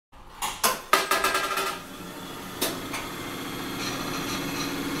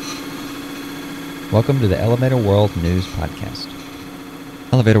Welcome to the Elevator World News Podcast.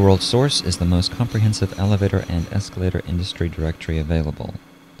 Elevator World Source is the most comprehensive elevator and escalator industry directory available.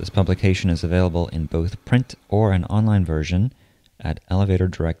 This publication is available in both print or an online version at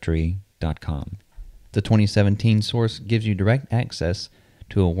elevatordirectory.com. The 2017 Source gives you direct access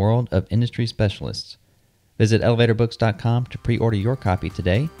to a world of industry specialists. Visit elevatorbooks.com to pre-order your copy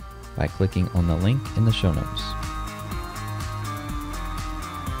today by clicking on the link in the show notes.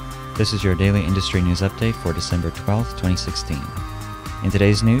 This is your daily industry news update for December 12th, 2016. In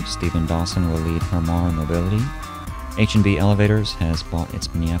today's news, Stephen Dawson will lead Harmar Mobility, H&B Elevators has bought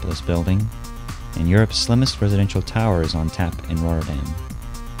its Minneapolis building, and Europe's slimmest residential tower is on tap in Rotterdam.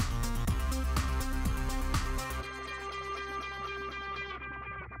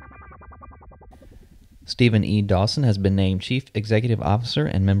 Stephen E. Dawson has been named Chief Executive Officer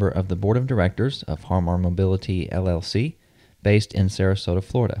and member of the Board of Directors of Harmar Mobility, LLC, based in Sarasota,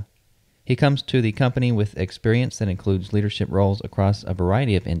 Florida. He comes to the company with experience that includes leadership roles across a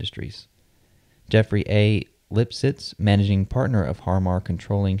variety of industries. Jeffrey A. Lipsitz, managing partner of Harmar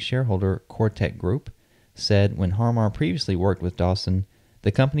controlling shareholder Cortec Group, said when Harmar previously worked with Dawson,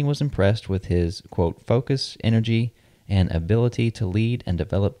 the company was impressed with his, quote, focus, energy, and ability to lead and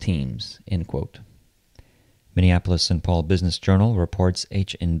develop teams, end quote. Minneapolis-St. Paul Business Journal reports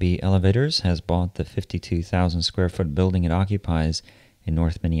H&B Elevators has bought the 52,000 square foot building it occupies in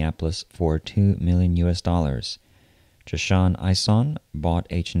North Minneapolis for $2 million. Jashan Eison bought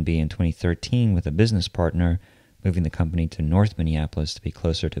H&B in 2013 with a business partner, moving the company to North Minneapolis to be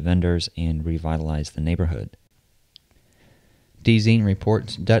closer to vendors and revitalize the neighborhood. Eison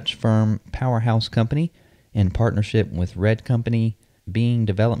reports Dutch firm Powerhouse Company, in partnership with Red Company, Being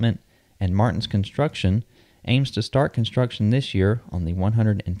Development, and Martin's Construction, aims to start construction this year on the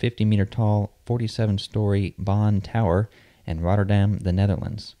 150-meter tall, 47-story Bond Tower in Rotterdam, the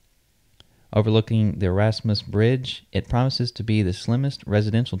Netherlands. Overlooking the Erasmus Bridge, it promises to be the slimmest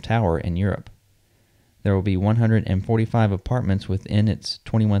residential tower in Europe. There will be 145 apartments within its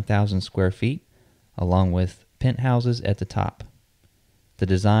 21,000 square feet, along with penthouses at the top. The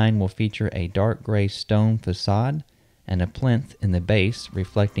design will feature a dark gray stone facade and a plinth in the base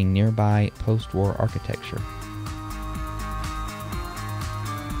reflecting nearby post-war architecture.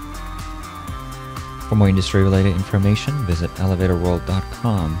 For more industry-related information, visit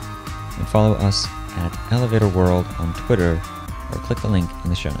elevatorworld.com and follow us at Elevator World on Twitter or click the link in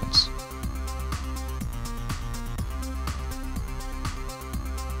the show notes.